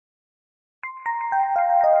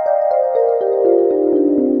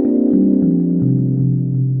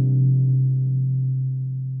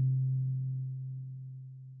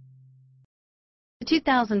The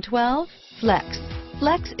 2012 Flex.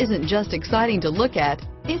 Flex isn't just exciting to look at,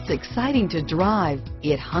 it's exciting to drive.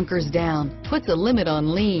 It hunkers down, puts a limit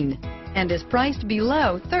on lean, and is priced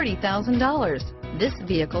below $30,000. This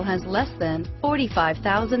vehicle has less than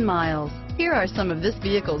 45,000 miles. Here are some of this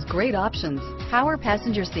vehicle's great options: power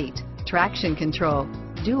passenger seat, traction control,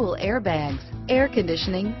 dual airbags, air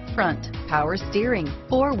conditioning, front, power steering,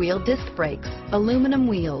 four-wheel disc brakes, aluminum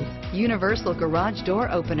wheels, universal garage door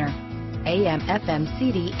opener, AM/FM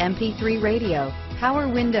CD MP3 radio, power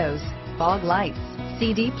windows, fog lights,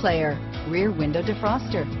 CD player, rear window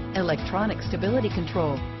defroster, electronic stability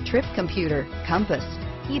control, trip computer, compass,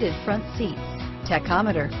 heated front seats,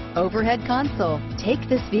 tachometer, overhead console. Take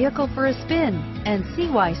this vehicle for a spin and see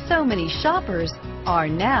why so many shoppers are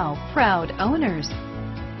now proud owners.